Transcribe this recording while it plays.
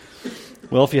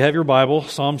Well, if you have your Bible,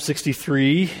 Psalm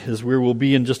 63 is where we'll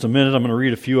be in just a minute. I'm going to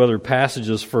read a few other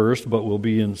passages first, but we'll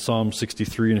be in Psalm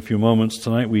 63 in a few moments.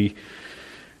 Tonight we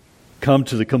come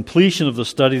to the completion of the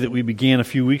study that we began a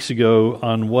few weeks ago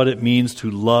on what it means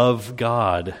to love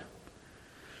God.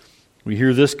 We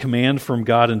hear this command from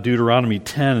God in Deuteronomy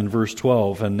 10 and verse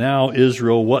 12. And now,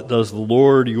 Israel, what does the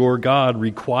Lord your God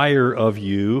require of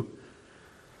you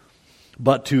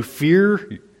but to fear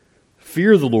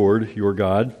the Lord your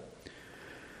God,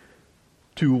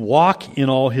 to walk in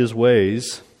all His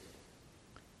ways,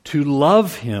 to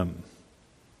love Him,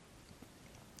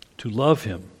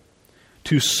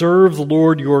 to serve the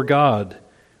Lord your God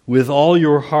with all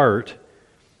your heart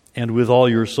and with all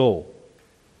your soul.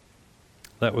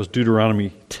 That was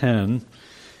Deuteronomy 10.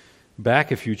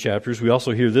 Back a few chapters, we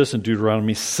also hear this in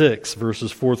Deuteronomy 6,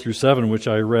 verses 4 through 7, which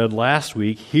I read last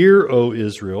week. Hear, O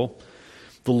Israel,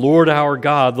 the Lord our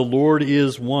God, the Lord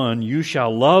is one. You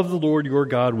shall love the Lord your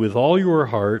God with all your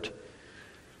heart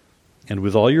and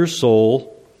with all your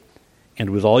soul and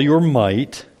with all your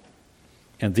might.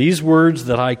 And these words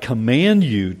that I command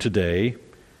you today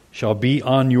shall be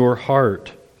on your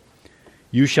heart.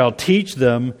 You shall teach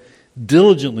them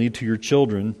diligently to your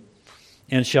children,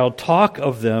 and shall talk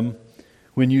of them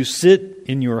when you sit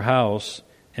in your house,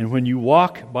 and when you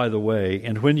walk by the way,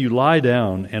 and when you lie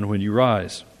down, and when you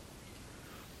rise.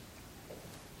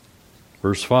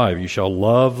 Verse 5, you shall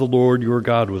love the Lord your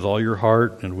God with all your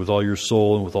heart and with all your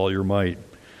soul and with all your might.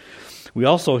 We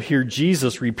also hear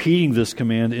Jesus repeating this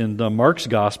command in Mark's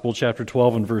Gospel, chapter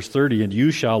 12 and verse 30. And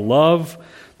you shall love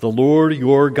the Lord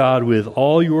your God with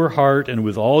all your heart and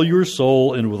with all your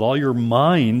soul and with all your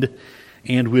mind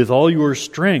and with all your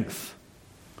strength.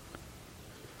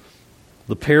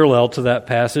 The parallel to that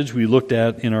passage we looked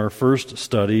at in our first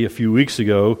study a few weeks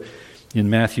ago in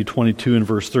Matthew 22 and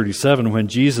verse 37, when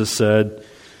Jesus said,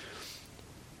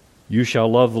 you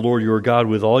shall love the Lord your God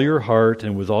with all your heart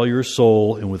and with all your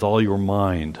soul and with all your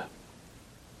mind.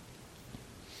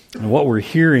 And what we're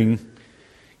hearing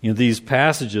in these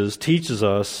passages teaches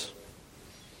us,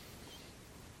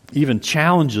 even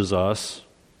challenges us,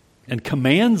 and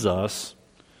commands us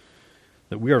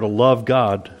that we are to love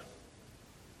God.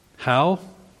 How?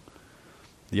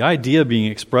 The idea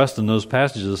being expressed in those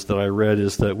passages that I read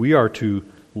is that we are to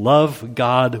love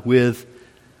God with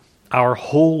our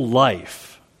whole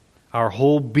life, our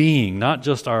whole being, not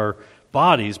just our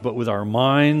bodies, but with our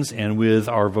minds and with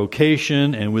our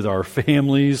vocation and with our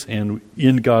families and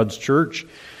in God's church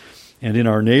and in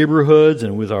our neighborhoods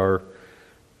and with our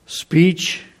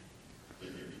speech,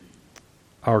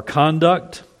 our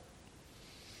conduct.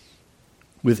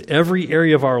 With every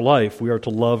area of our life, we are to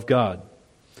love God.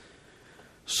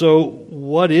 So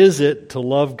what is it to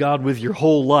love God with your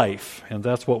whole life? And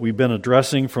that's what we've been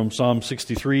addressing from Psalm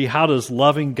 63. How does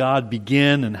loving God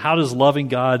begin, and how does loving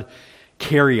God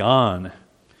carry on?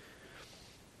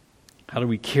 How do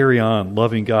we carry on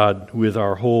loving God with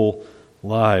our whole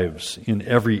lives in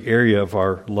every area of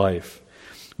our life?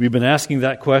 We've been asking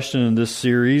that question in this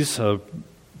series of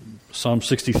Psalm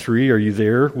 63. Are you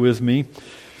there with me?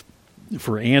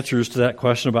 For answers to that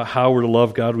question about how we're to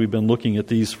love God, we've been looking at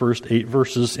these first 8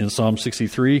 verses in Psalm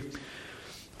 63.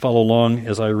 Follow along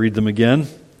as I read them again.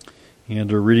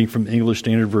 And we're reading from the English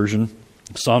Standard Version.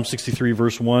 Psalm 63,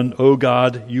 verse 1, O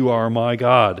God, you are my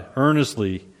God.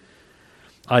 Earnestly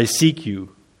I seek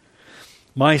you.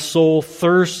 My soul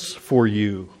thirsts for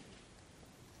you.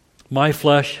 My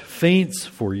flesh faints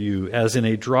for you, as in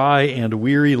a dry and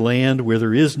weary land where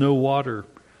there is no water.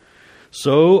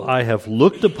 So I have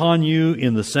looked upon you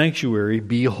in the sanctuary,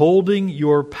 beholding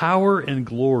your power and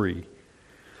glory.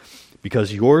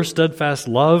 Because your steadfast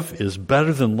love is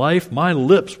better than life, my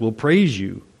lips will praise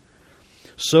you.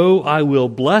 So I will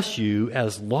bless you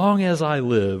as long as I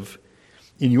live.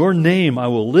 In your name I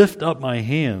will lift up my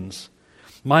hands.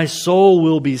 My soul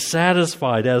will be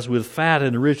satisfied as with fat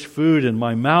and rich food, and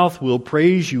my mouth will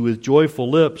praise you with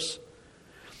joyful lips.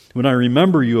 When I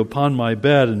remember you upon my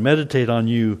bed and meditate on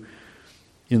you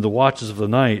in the watches of the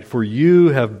night, for you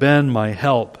have been my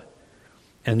help,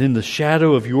 and in the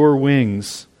shadow of your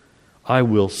wings I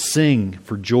will sing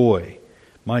for joy.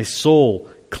 My soul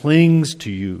clings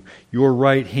to you. Your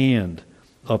right hand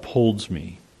upholds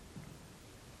me.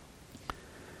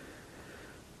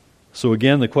 So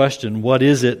again, the question, what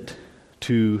is it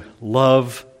to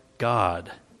love God?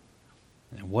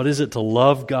 And what is it to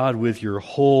love God with your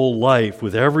whole life,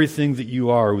 with everything that you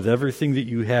are, with everything that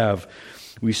you have?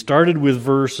 We started with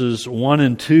verses 1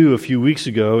 and 2 a few weeks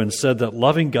ago and said that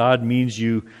loving God means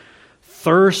you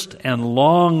thirst and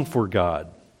long for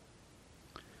God.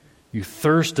 You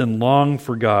thirst and long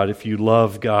for God if you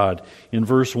love God. In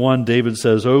verse 1, David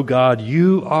says, O God,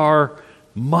 you are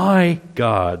my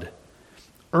God.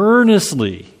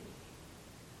 Earnestly.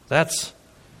 That's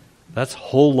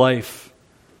whole life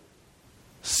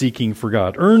seeking for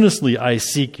God. Earnestly I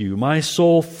seek you. My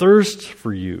soul thirsts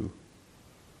for you.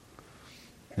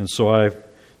 And so I've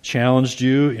challenged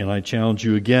you, and I challenge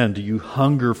you again. Do you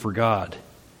hunger for God?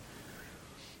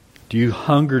 Do you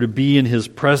hunger to be in His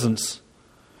presence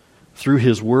through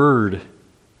His Word?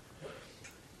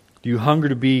 Do you hunger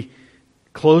to be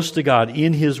close to God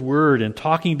in His Word and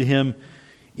talking to Him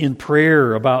in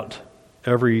prayer about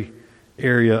every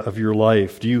area of your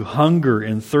life? Do you hunger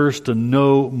and thirst to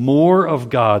know more of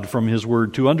God from His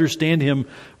Word, to understand Him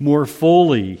more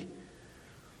fully,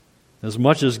 as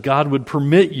much as God would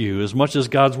permit you, as much as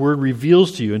God's Word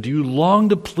reveals to you? And do you long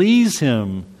to please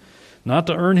Him? Not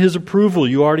to earn His approval,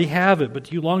 you already have it, but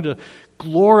do you long to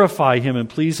glorify Him and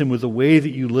please Him with the way that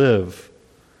you live?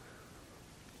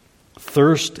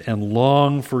 Thirst and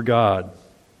long for God.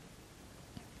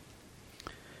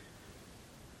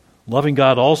 Loving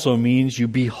God also means you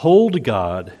behold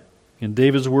God. In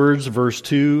David's words, verse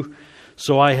 2,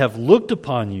 so I have looked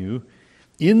upon you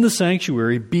in the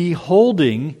sanctuary,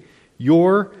 beholding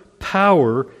your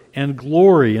power and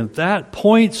glory. And that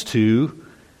points to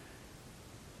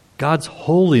God's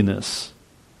holiness.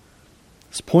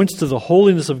 This points to the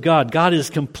holiness of God. God is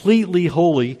completely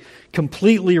holy,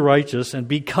 completely righteous, and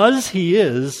because He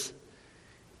is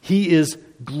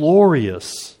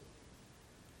glorious.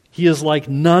 He is like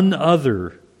none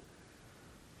other.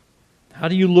 How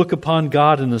do you look upon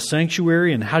God in the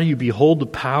sanctuary, and how do you behold the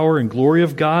power and glory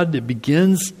of God? It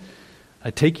begins,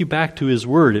 I take you back to His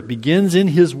Word. It begins in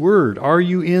His Word. Are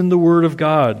you in the Word of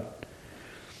God?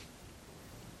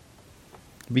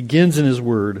 It begins in His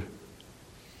Word.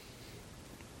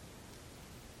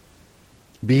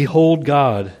 Behold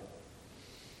God.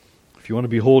 If you want to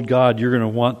behold God, you're going to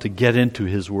want to get into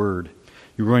His Word.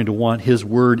 You're going to want His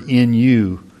Word in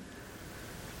you.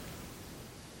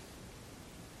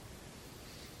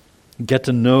 Get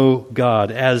to know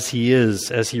God as He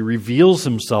is, as He reveals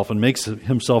Himself and makes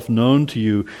Himself known to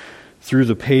you through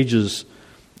the pages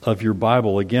of your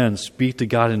Bible. Again, speak to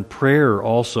God in prayer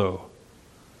also.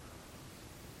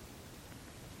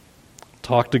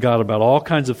 Talk to God about all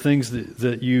kinds of things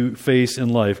that you face in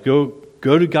life. Go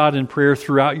to God in prayer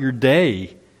throughout your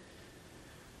day.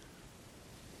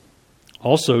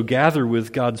 Also, gather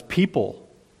with God's people.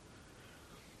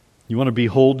 You want to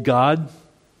behold God?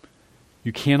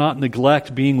 You cannot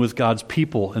neglect being with God's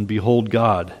people and behold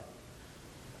God.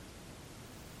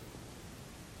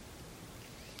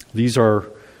 These are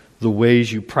the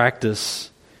ways you practice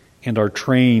and are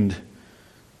trained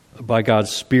by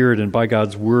God's Spirit and by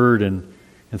God's Word and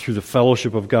through the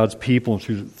fellowship of God's people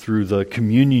and through the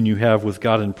communion you have with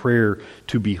God in prayer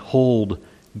to behold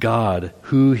God,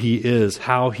 who He is,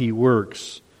 how He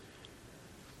works,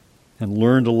 and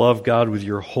learn to love God with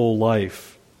your whole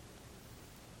life.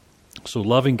 So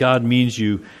loving God means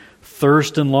you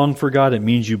thirst and long for God. It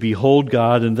means you behold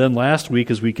God. And then last week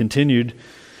as we continued,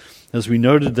 as we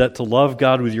noted that to love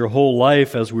God with your whole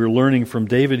life, as we're learning from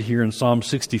David here in Psalm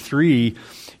 63,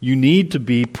 you need to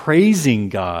be praising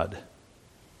God.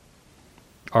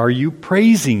 Are you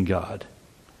praising God?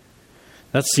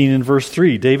 That's seen in verse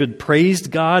 3. David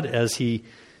praised God as he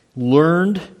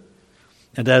learned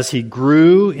and as he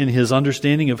grew in his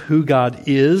understanding of who God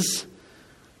is.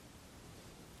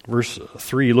 Verse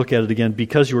 3, look at it again.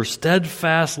 Because your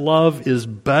steadfast love is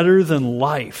better than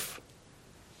life,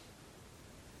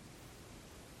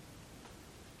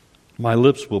 my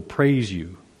lips will praise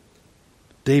you.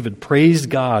 David praised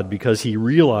God because he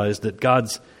realized that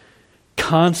God's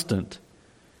constant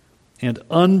and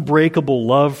unbreakable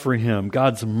love for him,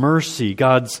 God's mercy,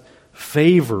 God's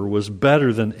favor was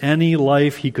better than any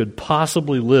life he could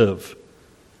possibly live.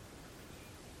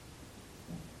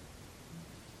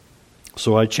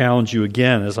 So I challenge you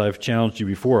again, as I've challenged you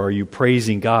before, are you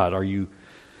praising God? Are you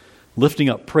lifting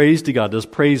up praise to God? Does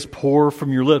praise pour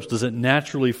from your lips? Does it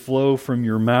naturally flow from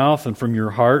your mouth and from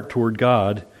your heart toward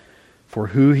God for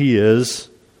who He is,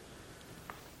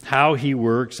 how He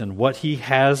works, and what He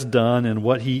has done, and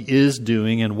what He is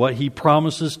doing, and what He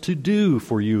promises to do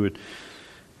for you, and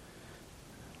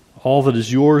all that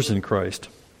is yours in Christ?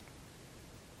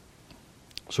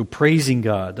 So praising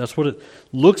God, that's what it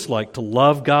looks like to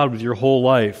love God with your whole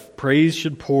life. Praise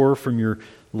should pour from your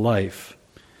life.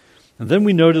 And then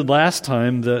we noted last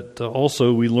time that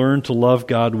also we learned to love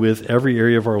God with every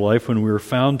area of our life when we were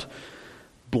found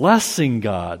blessing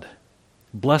God.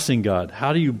 Blessing God.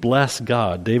 How do you bless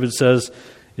God? David says,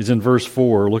 is in verse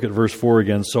 4. Look at verse 4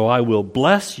 again. So I will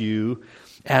bless you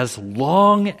as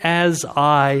long as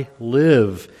I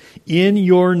live. In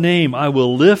your name I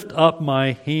will lift up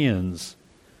my hands.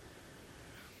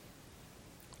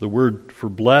 The word for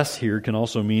bless here can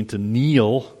also mean to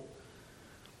kneel,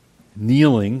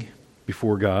 kneeling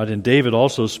before God. And David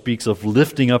also speaks of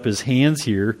lifting up his hands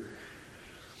here.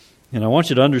 And I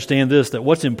want you to understand this, that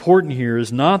what's important here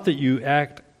is not that you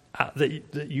act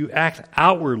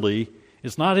outwardly.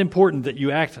 It's not important that you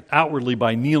act outwardly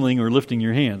by kneeling or lifting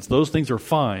your hands. Those things are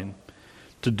fine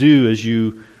to do as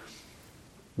you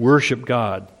worship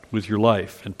God with your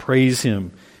life and praise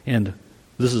Him. And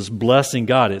this is blessing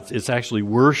God. It's actually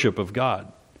worship of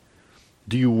God.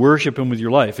 Do you worship Him with your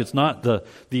life? It's not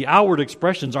the outward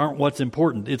expressions aren't what's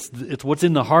important. It's what's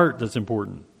in the heart that's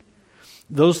important.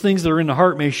 Those things that are in the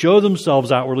heart may show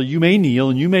themselves outwardly. You may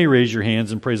kneel and you may raise your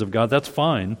hands in praise of God. That's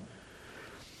fine.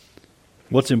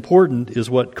 What's important is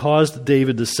what caused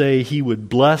David to say he would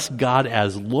bless God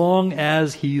as long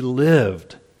as he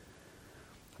lived.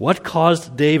 What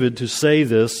caused David to say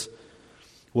this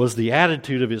was the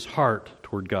attitude of his heart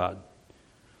toward God.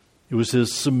 It was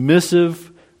his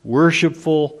submissive,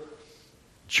 worshipful,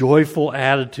 joyful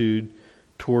attitude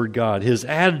toward God. His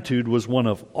attitude was one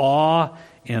of awe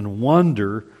and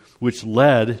wonder, which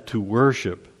led to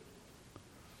worship.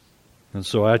 And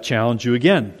so I challenge you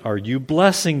again. Are you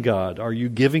blessing God? Are you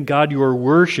giving God your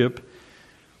worship?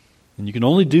 And you can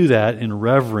only do that in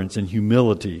reverence and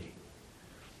humility.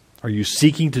 Are you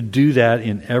seeking to do that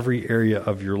in every area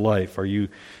of your life? Are you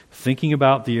thinking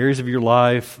about the areas of your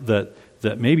life that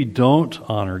maybe don't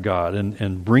honor God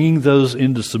and bringing those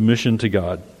into submission to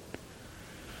God?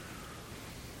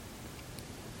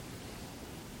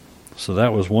 So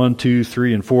that was 1, 2,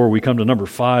 3, and 4. We come to number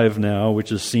 5 now,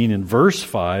 which is seen in verse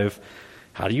 5.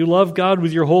 How do you love God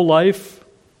with your whole life?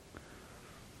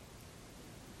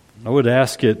 I would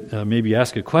maybe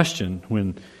ask a question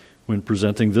when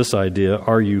presenting this idea.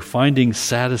 Are you finding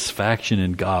satisfaction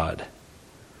in God?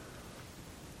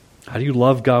 How do you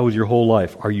love God with your whole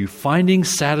life? Are you finding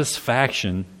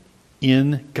satisfaction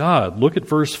in God? Look at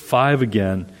verse 5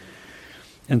 again.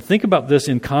 And think about this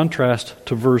in contrast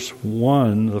to verse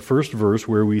 1, the first verse,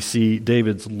 where we see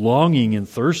David's longing and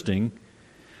thirsting.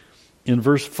 In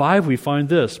verse 5 we find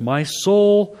this: my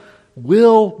soul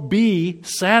will be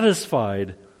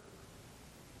satisfied.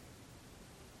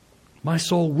 My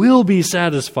soul will be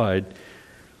satisfied.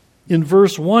 In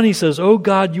verse 1 he says, O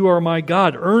God, you are my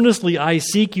God. Earnestly I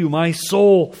seek you. My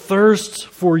soul thirsts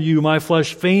for you. My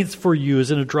flesh faints for you,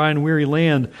 as in a dry and weary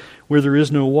land where there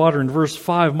is no water. In verse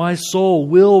 5, my soul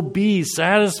will be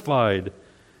satisfied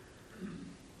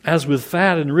as with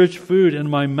fat and rich food, and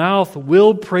my mouth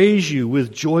will praise you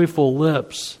with joyful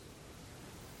lips.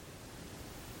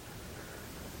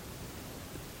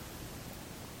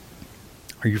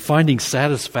 Are you finding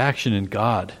satisfaction in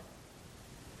God?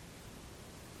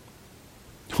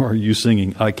 Or are you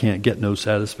singing, I can't get no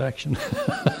satisfaction?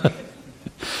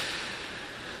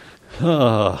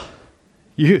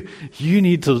 You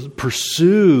need to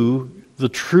pursue the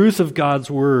truth of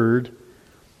God's Word,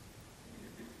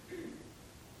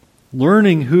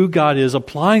 learning who God is,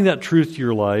 applying that truth to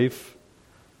your life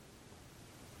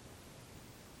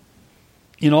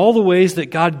in all the ways that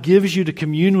God gives you to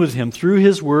commune with Him, through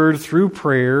His Word, through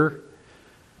prayer.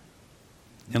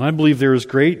 And I believe there is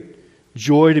great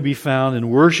joy to be found in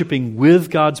worshiping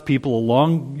with God's people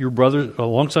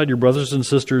alongside your brothers and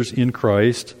sisters in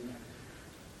Christ.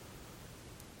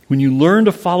 When you learn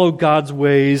to follow God's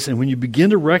ways, and when you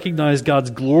begin to recognize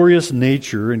God's glorious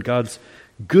nature and God's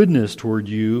goodness toward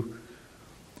you,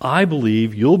 I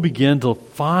believe you'll begin to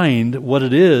find what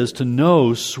it is to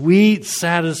know sweet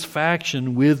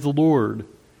satisfaction with the Lord.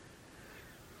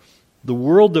 The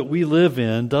world that we live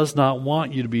in does not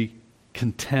want you to be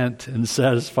content and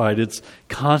satisfied. It's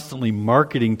constantly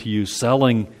marketing to you,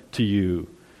 selling to you,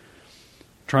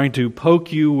 trying to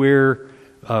poke you where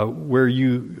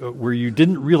you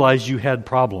didn't realize you had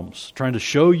problems, trying to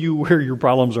show you where your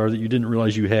problems are that you didn't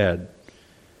realize you had,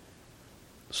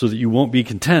 so that you won't be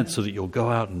content, so that you'll go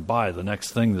out and buy the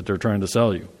next thing that they're trying to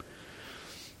sell you.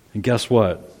 And guess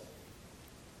what?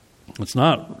 It's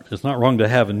not wrong to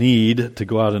have a need, to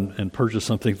go out and purchase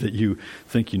something that you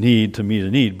think you need to meet a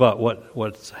need. But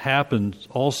what's happened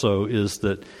also is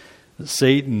that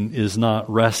Satan is not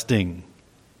resting.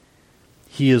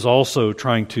 He is also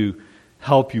trying to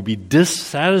help you be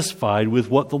dissatisfied with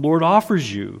what the Lord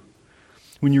offers you.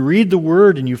 When you read the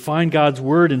Word and you find God's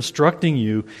Word instructing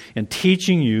you and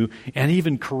teaching you and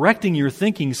even correcting your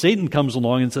thinking, Satan comes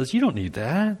along and says, you don't need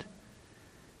that.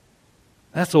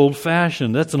 That's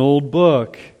old-fashioned. That's an old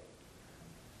book.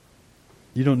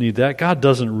 You don't need that. God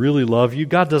doesn't really love you.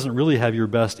 God doesn't really have your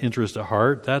best interest at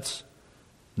heart. That's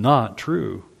not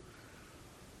true.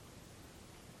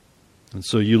 And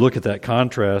so you look at that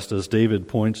contrast as David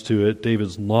points to it.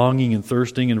 David's longing and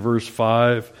thirsting in verse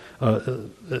 1,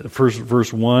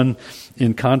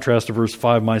 in contrast to verse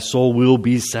 5, my soul will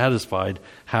be satisfied.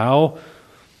 How?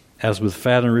 As with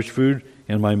fat and rich food,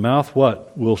 and my mouth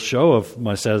what? Will show of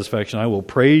my satisfaction. I will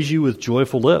praise you with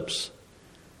joyful lips.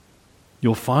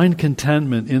 You'll find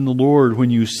contentment in the Lord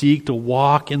when you seek to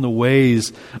walk in the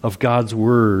ways of God's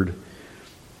Word,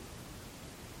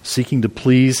 seeking to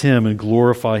please Him and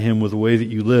glorify Him with the way that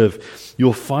you live.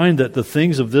 You'll find that the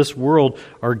things of this world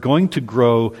are going to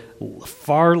grow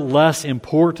far less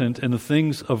important, and the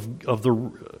things of the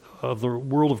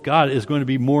world of God is going to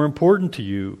be more important to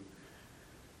you.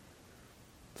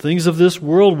 Things of this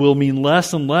world will mean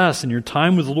less and less, and your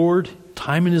time with the Lord,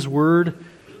 time in His Word,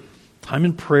 time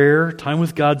in prayer, time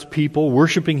with God's people,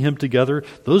 worshiping Him together,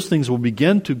 those things will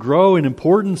begin to grow in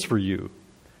importance for you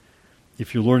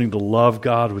if you're learning to love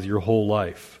God with your whole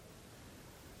life.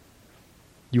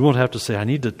 You won't have to say, I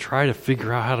need to try to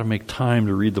figure out how to make time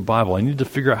to read the Bible. I need to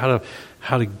figure out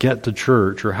how to get to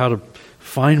church, or how to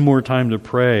find more time to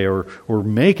pray, or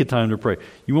make a time to pray.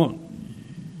 You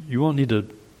won't need to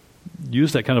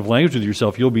use that kind of language with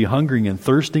yourself. You'll be hungering and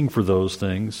thirsting for those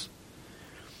things.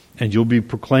 And you'll be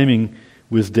proclaiming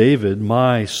with David,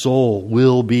 my soul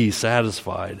will be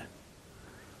satisfied.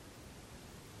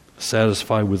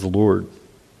 Satisfied with the Lord.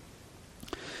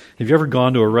 Have you ever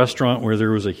gone to a restaurant where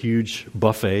there was a huge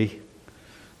buffet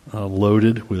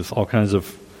loaded with all kinds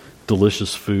of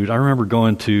delicious food? I remember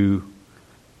going to,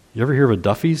 you ever hear of a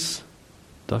Duffy's?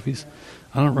 Duffy's?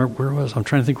 I don't remember where it was. I'm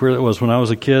trying to think where it was. When I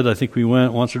was a kid, I think we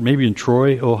went once, or maybe in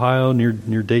Troy, Ohio,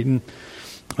 near Dayton.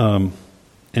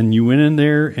 And you went in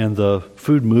there and the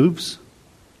food moves.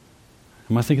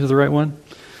 Am I thinking of the right one?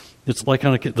 It's like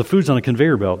the food's on a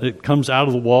conveyor belt. It comes out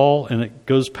of the wall and it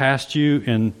goes past you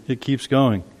and it keeps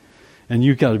going. And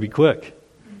you've got to be quick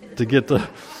to get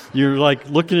you're like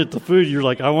looking at the food. You're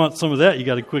like, I want some of that. You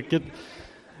got to quick get.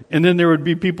 And then there would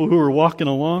be people who were walking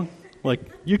along. Like,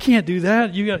 you can't do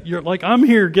that. You're like, I'm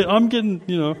here. I'm getting,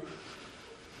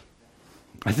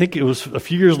 I think it was a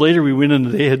few years later we went in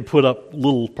and they had put up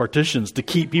little partitions to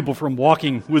keep people from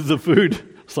walking with the food.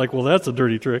 It's like, well, that's a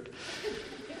dirty trick.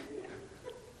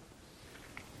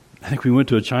 I think we went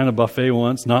to a China buffet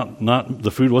once. Not the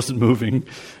food wasn't moving.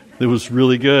 It was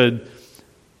really good.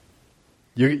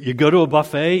 You go to a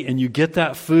buffet and you get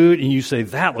that food and you say,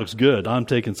 that looks good. I'm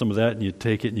taking some of that, and you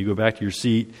take it and you go back to your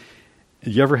seat.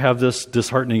 Did you ever have this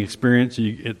disheartening experience?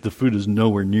 The food is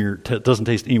nowhere near, doesn't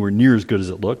taste anywhere near as good as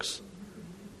it looks.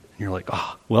 And you're like,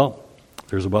 well,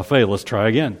 there's a buffet. Let's try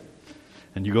again.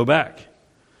 And you go back.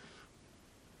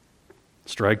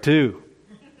 Strike 2.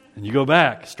 And you go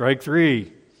back. Strike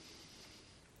 3.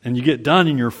 And you get done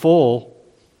and you're full.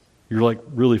 You're like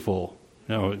really full.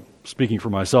 Speaking for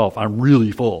myself, I'm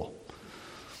really full.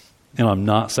 And I'm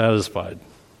not satisfied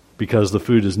because the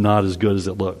food is not as good as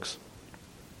it looks.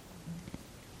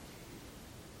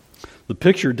 The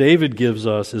picture David gives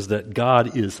us is that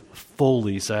God is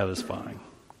fully satisfying.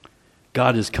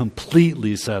 God is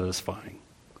completely satisfying.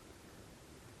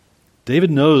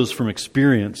 David knows from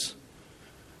experience,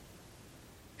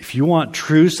 if you want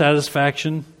true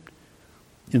satisfaction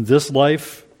in this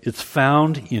life, it's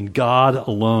found in God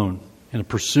alone, and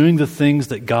pursuing the things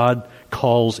that God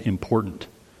calls important,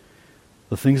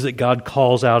 the things that God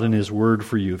calls out in His Word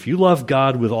for you. If you love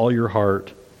God with all your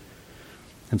heart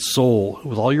and soul,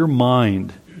 with all your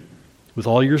mind, with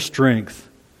all your strength,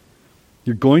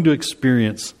 you're going to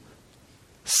experience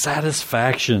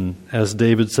satisfaction, as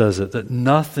David says it, that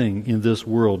nothing in this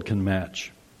world can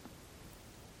match.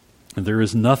 And there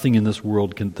is nothing in this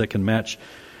world that can match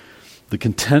the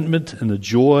contentment and the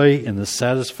joy and the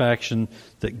satisfaction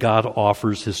that God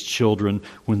offers His children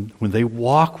when they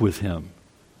walk with Him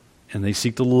and they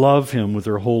seek to love Him with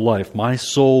their whole life. My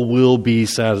soul will be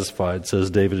satisfied, says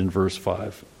David in verse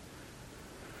 5.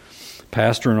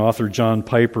 Pastor and author John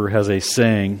Piper has a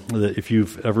saying that if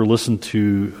you've listened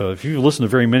to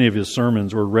very many of his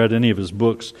sermons or read any of his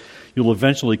books, you'll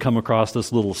eventually come across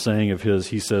this little saying of his.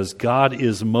 He says, God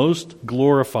is most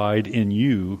glorified in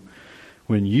you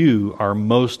when you are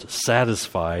most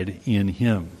satisfied in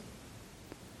Him.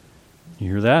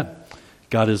 You hear that?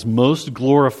 God is most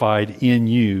glorified in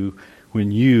you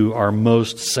when you are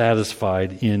most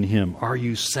satisfied in Him. Are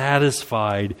you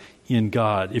satisfied in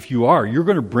God? If you are, you're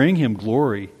going to bring Him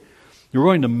glory. You're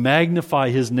going to magnify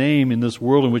His name in this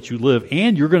world in which you live,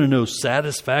 and you're going to know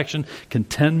satisfaction,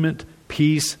 contentment,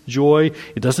 peace, joy.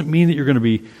 It doesn't mean that you're going to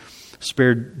be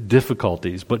spared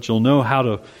difficulties, but you'll know how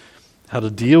to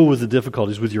deal with the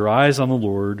difficulties with your eyes on the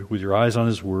Lord, with your eyes on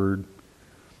His Word,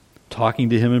 talking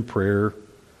to Him in prayer,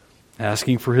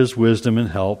 asking for His wisdom and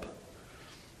help,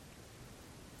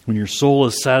 when your soul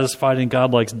is satisfied in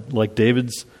God like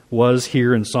David's was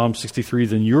here in Psalm 63,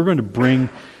 then you're going to bring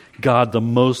God the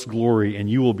most glory, and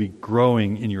you will be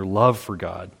growing in your love for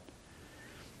God.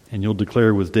 And you'll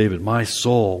declare with David, my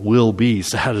soul will be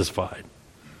satisfied.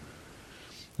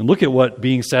 And look at what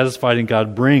being satisfied in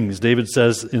God brings. David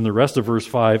says in the rest of verse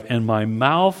 5, and my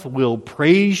mouth will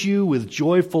praise you with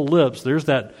joyful lips. There's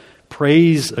that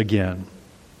praise again.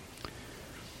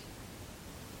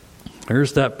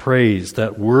 There's that praise,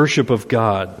 that worship of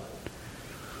God.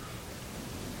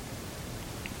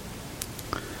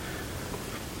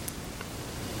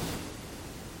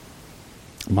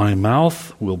 My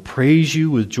mouth will praise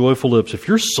you with joyful lips. If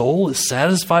your soul is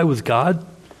satisfied with God,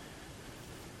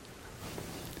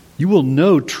 you will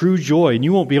know true joy, and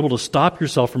you won't be able to stop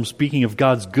yourself from speaking of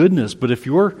God's goodness. But if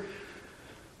you're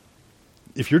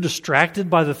distracted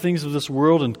by the things of this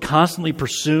world and constantly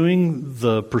pursuing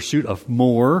the pursuit of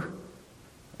more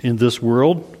in this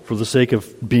world for the sake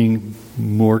of being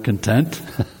more content,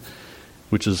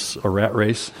 which is a rat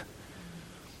race,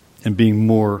 and being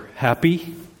more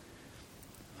happy,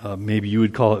 maybe you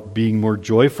would call it being more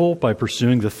joyful by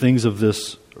pursuing the things of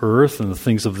this earth and the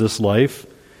things of this life,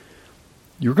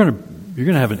 you're going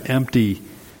to have an empty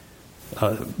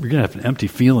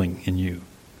feeling in you.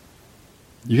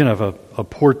 You're going to have a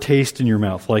poor taste in your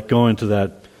mouth, like going to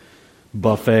that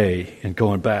buffet and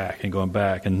going back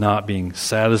and not being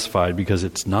satisfied because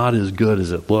it's not as good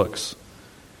as it looks.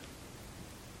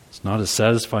 It's not as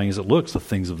satisfying as it looks, the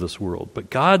things of this world.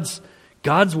 But God's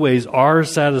ways are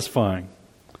satisfying.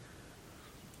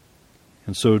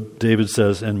 And so David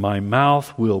says, and my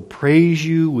mouth will praise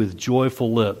you with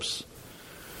joyful lips.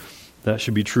 That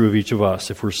should be true of each of us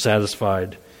if we're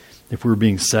satisfied, if we're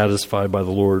being satisfied by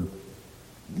the Lord,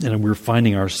 and we're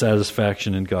finding our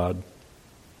satisfaction in God.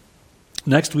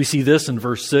 Next, we see this in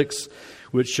verse 6,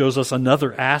 which shows us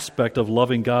another aspect of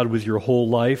loving God with your whole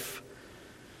life.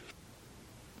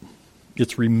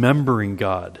 It's remembering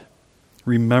God.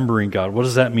 Remembering God. What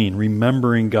does that mean?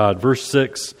 Remembering God. Verse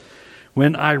 6,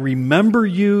 when I remember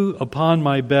you upon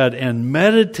my bed and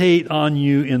meditate on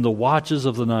you in the watches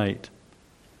of the night.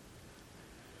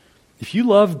 If you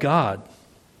love God,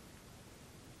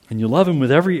 and you love Him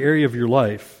with every area of your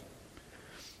life,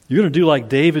 you're going to do like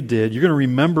David did. You're going to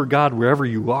remember God wherever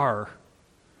you are.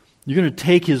 You're going to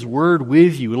take His Word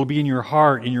with you. It'll be in your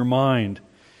heart, in your mind.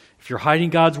 If you're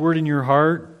hiding God's Word in your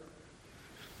heart,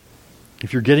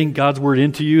 if you're getting God's Word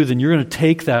into you, then you're going to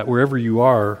take that wherever you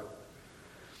are.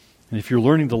 And if you're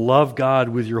learning to love God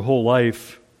with your whole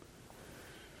life,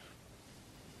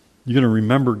 you're going to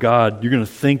remember God. You're going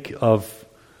to think of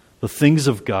the things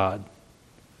of God.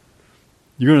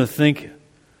 You're going to think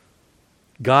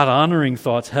God-honoring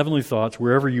thoughts, heavenly thoughts,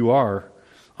 wherever you are.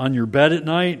 On your bed at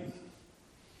night,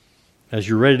 as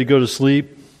you're ready to go to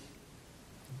sleep,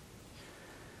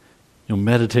 you'll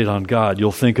meditate on God.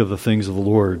 You'll think of the things of the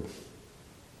Lord.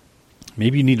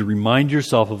 Maybe you need to remind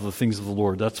yourself of the things of the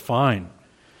Lord. That's fine.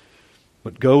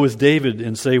 But go with David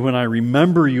and say, when I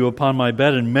remember you upon my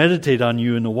bed and meditate on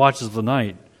you in the watches of the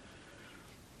night.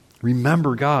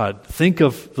 Remember God. Think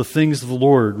of the things of the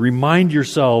Lord. Remind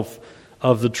yourself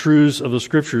of the truths of the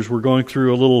Scriptures. We're going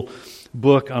through a little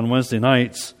book on Wednesday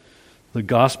nights, a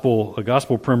gospel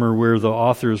primer where the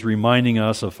author is reminding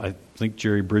us of, I think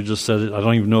Jerry Bridges said it, I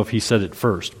don't even know if he said it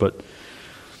first, but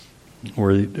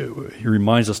where he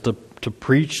reminds us to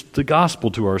preach the gospel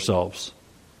to ourselves.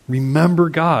 Remember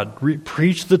God.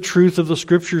 Preach the truth of the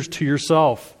Scriptures to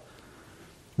yourself.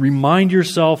 Remind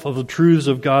yourself of the truths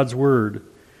of God's Word.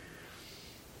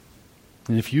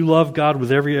 And if you love God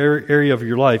with every area of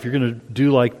your life, you're going to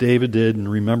do like David did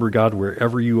and remember God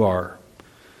wherever you are.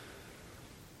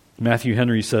 Matthew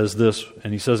Henry says this,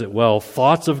 and he says it well,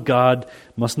 thoughts of God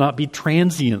must not be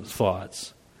transient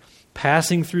thoughts,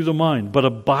 passing through the mind, but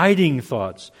abiding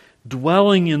thoughts,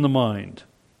 dwelling in the mind.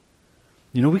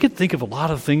 You know, we could think of a lot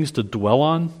of things to dwell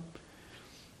on,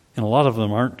 and a lot of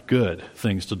them aren't good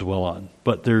things to dwell on.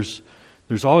 But there's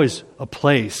always a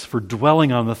place for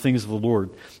dwelling on the things of the Lord,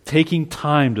 taking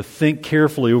time to think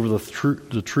carefully over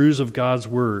the truths of God's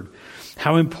Word.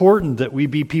 How important that we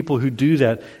be people who do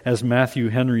that, as Matthew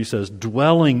Henry says,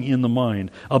 dwelling in the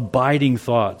mind, abiding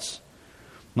thoughts,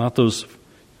 not those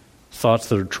thoughts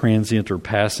that are transient or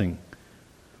passing.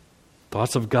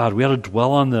 Thoughts of God, we ought to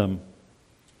dwell on them.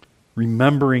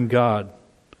 Remembering God.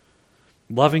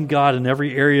 Loving God in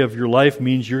every area of your life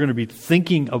means you're going to be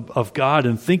thinking of God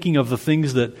and thinking of the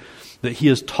things that He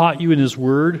has taught you in His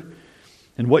Word.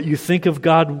 And what you think of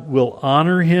God will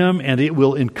honor Him and it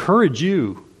will encourage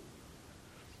you.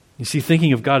 You see,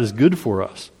 thinking of God is good for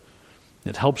us.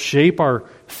 It helps shape our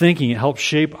thinking. It helps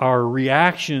shape our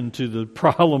reaction to the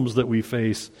problems that we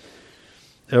face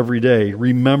every day.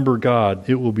 Remember God.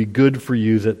 It will be good for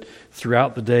you that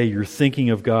throughout the day you're thinking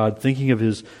of God, thinking of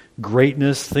His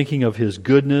greatness, thinking of His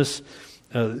goodness.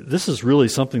 This is really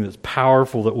something that's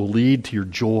powerful that will lead to your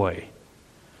joy.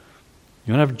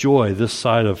 You want to have joy this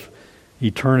side of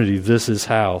eternity. This is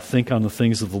how. Think on the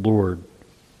things of the Lord.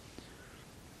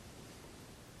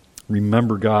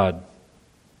 Remember God.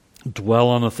 Dwell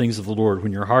on the things of the Lord.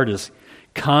 When your heart is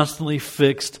constantly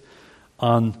fixed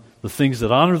on the things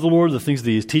that honor the Lord, the things that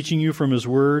He is teaching you from His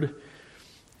Word.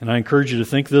 And I encourage you to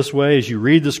think this way as you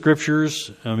read the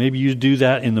Scriptures. Maybe you do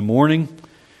that in the morning.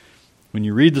 When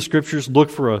you read the Scriptures,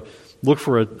 look for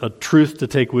a truth to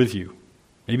take with you.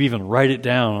 Maybe even write it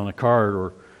down on a card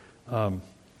or on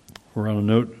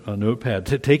a notepad.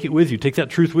 Take it with you. Take that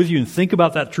truth with you and think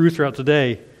about that truth throughout the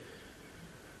day.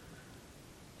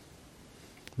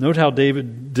 Note how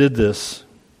David did this,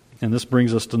 and this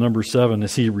brings us to number 7,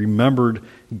 as he remembered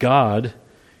God.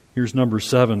 Here's number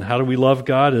 7. How do we love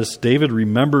God? As David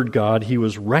remembered God, he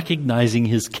was recognizing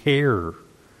His care.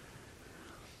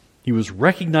 He was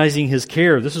recognizing His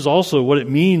care. This is also what it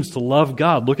means to love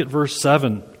God. Look at verse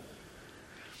 7.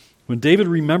 When David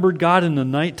remembered God in the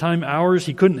nighttime hours,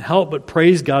 he couldn't help but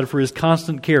praise God for His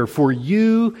constant care. For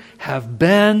you have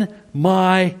been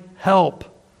my help.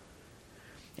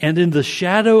 And in the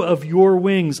shadow of your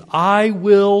wings, I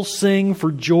will sing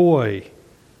for joy.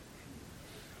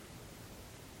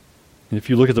 And if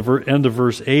you look at the end of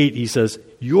verse 8, he says,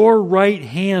 your right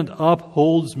hand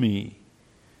upholds me.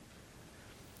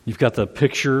 You've got the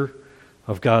picture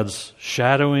of God's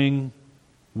shadowing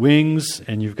wings,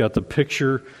 and you've got the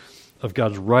picture of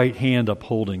God's right hand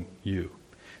upholding you.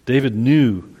 David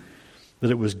knew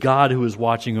that it was God who was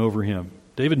watching over him.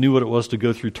 David knew what it was to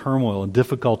go through turmoil and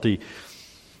difficulty,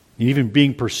 and even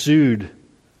being pursued,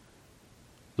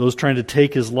 those trying to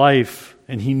take his life.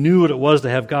 And he knew what it was to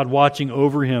have God watching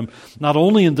over him, not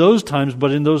only in those times,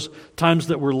 but in those times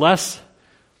that were less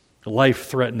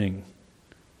life-threatening.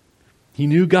 He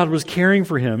knew God was caring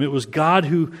for him. It was God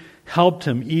who helped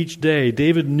him each day.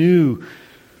 David knew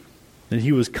that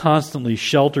he was constantly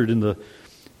sheltered in the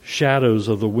shadows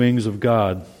of the wings of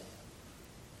God.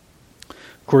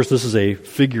 Of course, this is a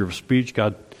figure of speech.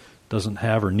 God doesn't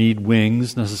have or need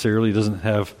wings necessarily. He doesn't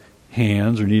have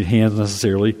hands or need hands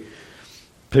necessarily.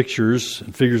 Pictures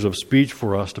and figures of speech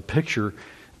for us to picture,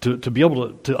 to be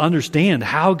able to understand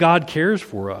how God cares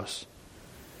for us,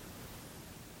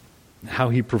 how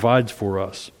He provides for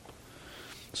us.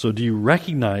 So do you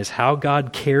recognize how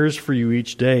God cares for you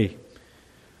each day,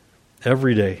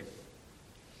 every day?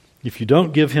 If you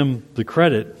don't give Him the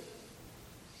credit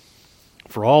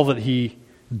for all that He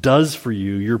does for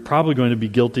you, you're probably going to be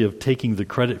guilty of taking the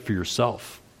credit for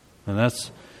yourself. And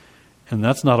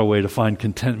that's not a way to find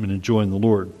contentment and joy in the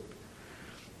Lord.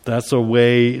 That's a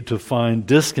way to find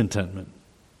discontentment.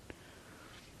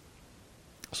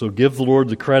 So give the Lord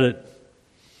the credit.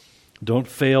 Don't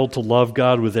fail to love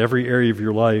God with every area of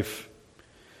your life.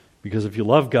 Because if you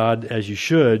love God as you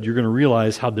should, you're going to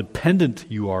realize how dependent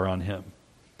you are on Him.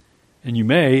 And you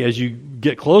may, as you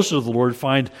get closer to the Lord,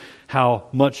 find how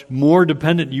much more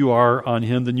dependent you are on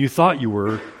Him than you thought you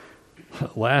were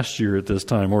last year at this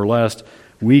time or last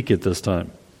week at this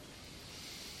time.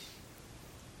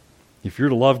 If you're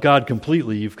to love God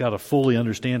completely, you've got to fully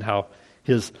understand how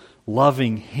His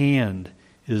loving hand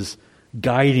is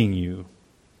guiding you,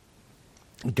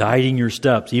 guiding your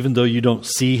steps, even though you don't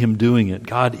see Him doing it.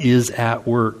 God is at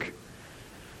work.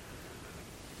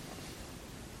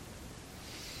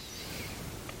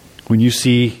 When you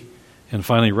see and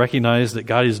finally recognize that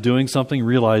God is doing something,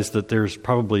 realize that there's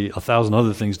probably 1,000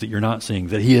 other things that you're not seeing,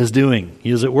 that He is doing. He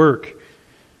is at work.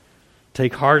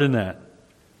 Take heart in that.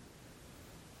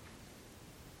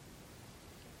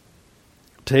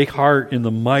 Take heart in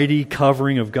the mighty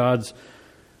covering of God's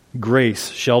grace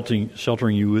sheltering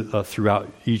you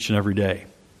throughout each and every day.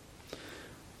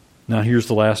 Now here's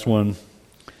the last one.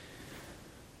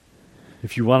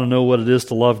 If you want to know what it is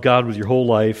to love God with your whole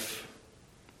life,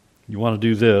 you want to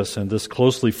do this, and this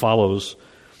closely follows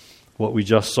what we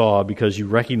just saw, because you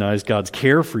recognize God's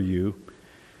care for you,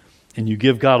 and you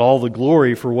give God all the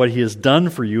glory for what He has done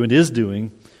for you and is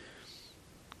doing.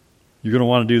 You're going to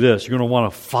want to do this. You're going to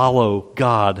want to follow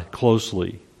God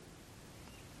closely.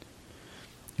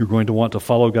 You're going to want to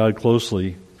follow God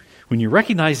closely. When you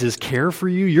recognize His care for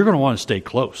you, you're going to want to stay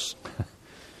close.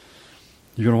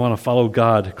 You're going to want to follow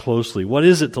God closely. What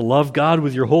is it to love God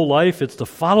with your whole life? It's to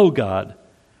follow God.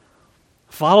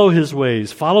 Follow His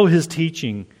ways. Follow His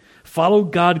teaching. Follow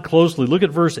God closely. Look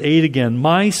at verse 8 again.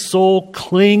 My soul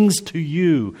clings to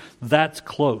you. That's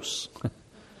close.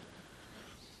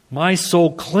 My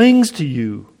soul clings to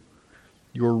you.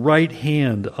 Your right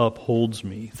hand upholds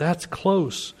me. That's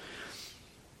close.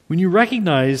 When you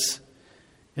recognize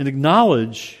and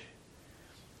acknowledge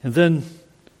and then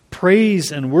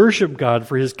praise and worship God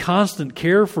for His constant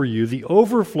care for you, the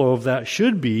overflow of that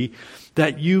should be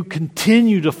that you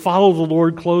continue to follow the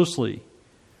Lord closely.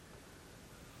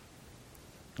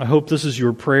 I hope this is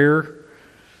your prayer,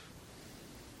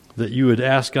 that you would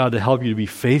ask God to help you to be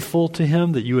faithful to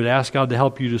Him, that you would ask God to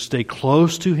help you to stay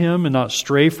close to Him and not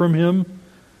stray from Him.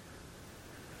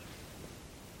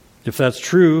 If that's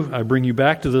true, I bring you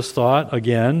back to this thought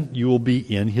again. You will be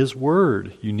in His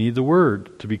Word. You need the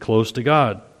Word to be close to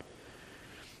God.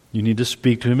 You need to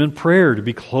speak to Him in prayer, to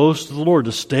be close to the Lord,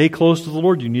 to stay close to the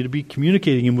Lord. You need to be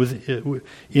communicating Him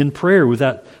in prayer with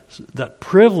that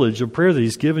privilege of prayer that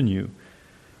He's given you,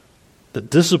 that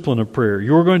discipline of prayer.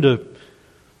 You're going to,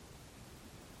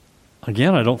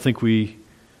 again, I don't think we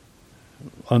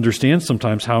understand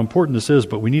sometimes how important this is,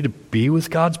 but we need to be with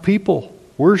God's people.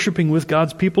 Worshiping with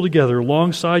God's people together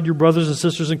alongside your brothers and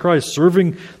sisters in Christ,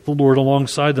 serving the Lord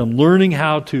alongside them, learning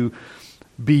how to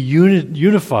be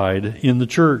unified in the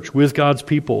church with God's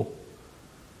people.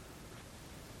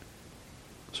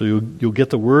 So you'll get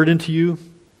the Word into you,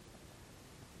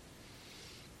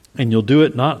 and you'll do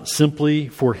it not simply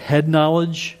for head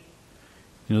knowledge.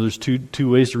 You know, there's two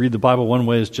ways to read the Bible. One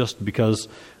way is just because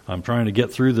I'm trying to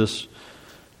get through this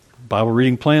Bible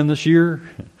reading plan this year,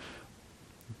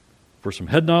 for some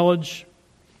head knowledge,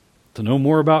 to know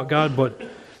more about God. But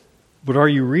are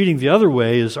you reading? The other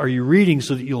way is, are you reading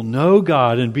so that you'll know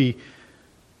God and be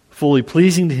fully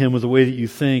pleasing to Him with the way that you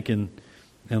think and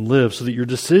live, so that your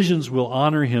decisions will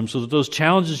honor Him, so that those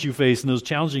challenges you face and those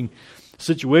challenging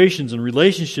situations and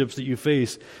relationships that you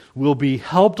face will be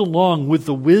helped along with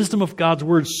the wisdom of God's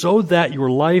Word, so that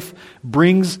your life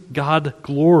brings God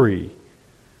glory.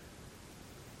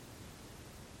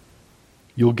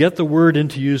 You'll get the Word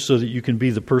into you so that you can be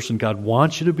the person God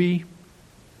wants you to be,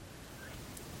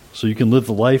 so you can live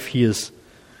the life He is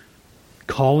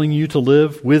calling you to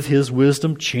live with His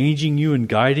wisdom, changing you and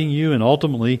guiding you, and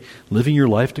ultimately living your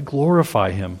life to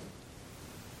glorify Him.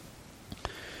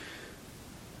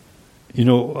 You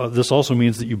know, this also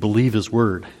means that you believe His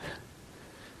Word.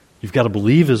 You've got to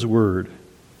believe His Word.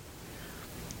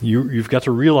 You've got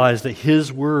to realize that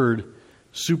His Word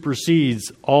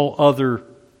supersedes all other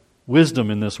wisdom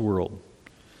in this world.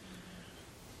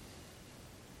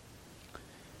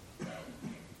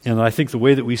 And I think the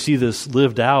way that we see this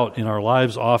lived out in our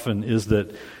lives often is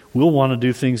that we'll want to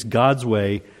do things God's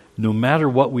way no matter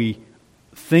what we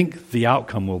think the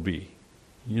outcome will be.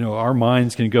 You know, our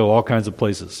minds can go all kinds of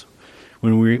places.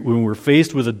 When we're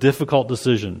faced with a difficult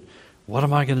decision, what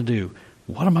am I going to do?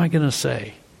 What am I going to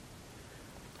say?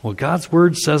 Well, God's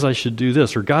Word says I should do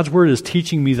this, or God's Word is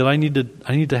teaching me that I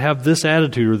need to have this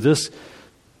attitude or this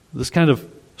kind of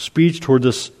speech toward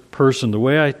this person. The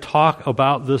way I talk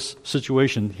about this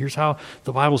situation, here's how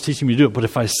the Bible's teaching me to do it. But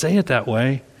if I say it that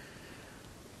way,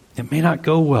 it may not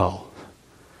go well.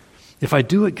 If I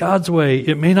do it God's way,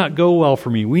 it may not go well for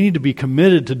me. We need to be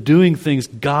committed to doing things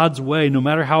God's way, no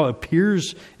matter how it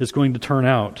appears it's going to turn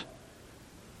out.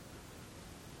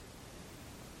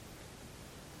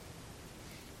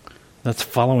 That's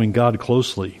following God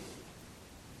closely.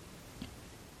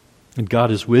 And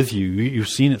God is with you. You've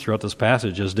seen it throughout this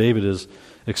passage as David has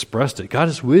expressed it. God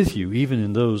is with you even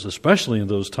in those, especially in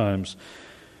those times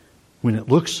when it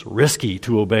looks risky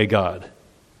to obey God.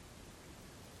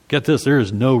 Get this, there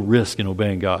is no risk in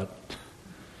obeying God.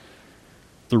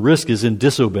 The risk is in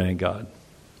disobeying God.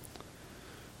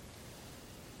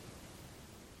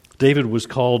 David was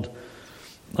called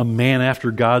a man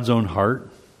after God's own heart.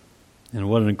 And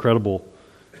what an incredible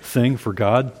thing for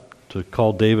God to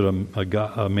call David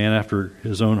a man after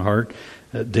His own heart.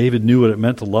 David knew what it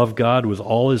meant to love God with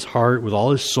all his heart, with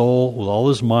all his soul, with all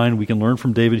his mind. We can learn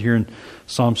from David here in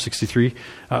Psalm 63.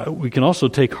 We can also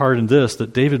take heart in this,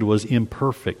 that David was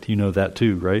imperfect. You know that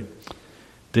too, right?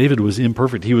 David was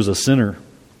imperfect. He was a sinner.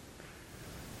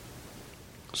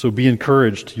 So be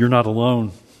encouraged. You're not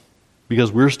alone,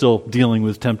 because we're still dealing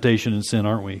with temptation and sin,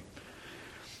 aren't we?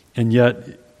 And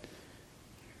yet,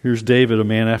 here's David, a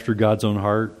man after God's own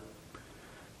heart,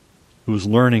 who was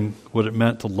learning what it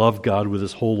meant to love God with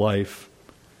his whole life.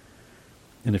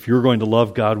 And if you're going to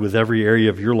love God with every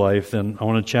area of your life, then I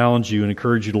want to challenge you and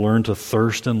encourage you to learn to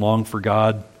thirst and long for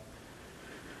God.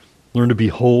 Learn to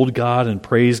behold God and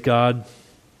praise God.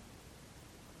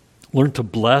 Learn to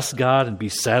bless God and be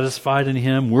satisfied in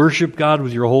Him. Worship God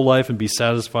with your whole life and be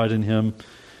satisfied in Him.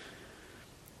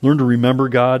 Learn to remember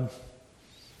God.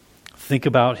 Think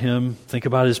about Him. Think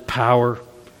about His power,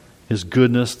 His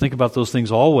goodness. Think about those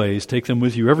things always. Take them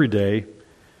with you every day.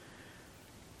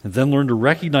 And then learn to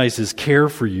recognize His care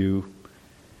for you.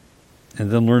 And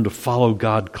then learn to follow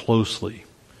God closely.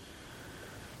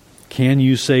 Can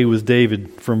you say with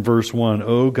David from verse 1,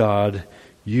 "O God,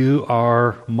 you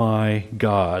are my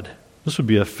God"? This would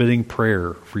be a fitting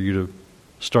prayer for you to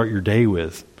start your day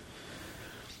with.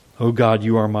 "O God,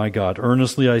 you are my God.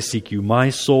 Earnestly I seek you. My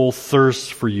soul thirsts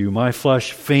for you. My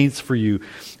flesh faints for you,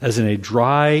 as in a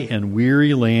dry and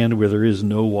weary land where there is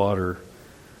no water."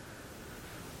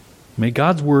 May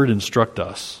God's word instruct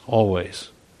us always.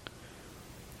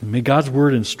 And may God's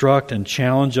word instruct and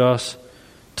challenge us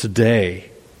today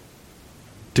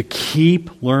to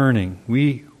keep learning.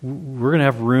 We're going to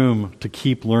have room to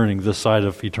keep learning this side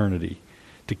of eternity.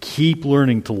 To keep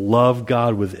learning to love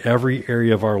God with every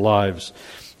area of our lives.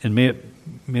 And may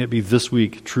it be this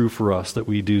week true for us that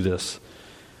we do this,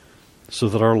 so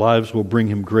that our lives will bring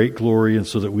Him great glory and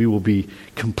so that we will be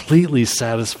completely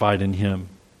satisfied in Him,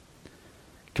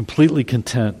 completely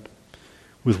content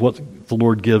with what the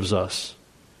Lord gives us,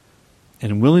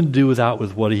 and willing to do without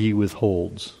with what He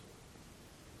withholds.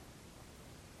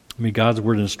 May God's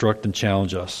word instruct and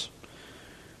challenge us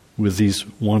with these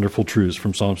wonderful truths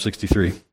from Psalm 63.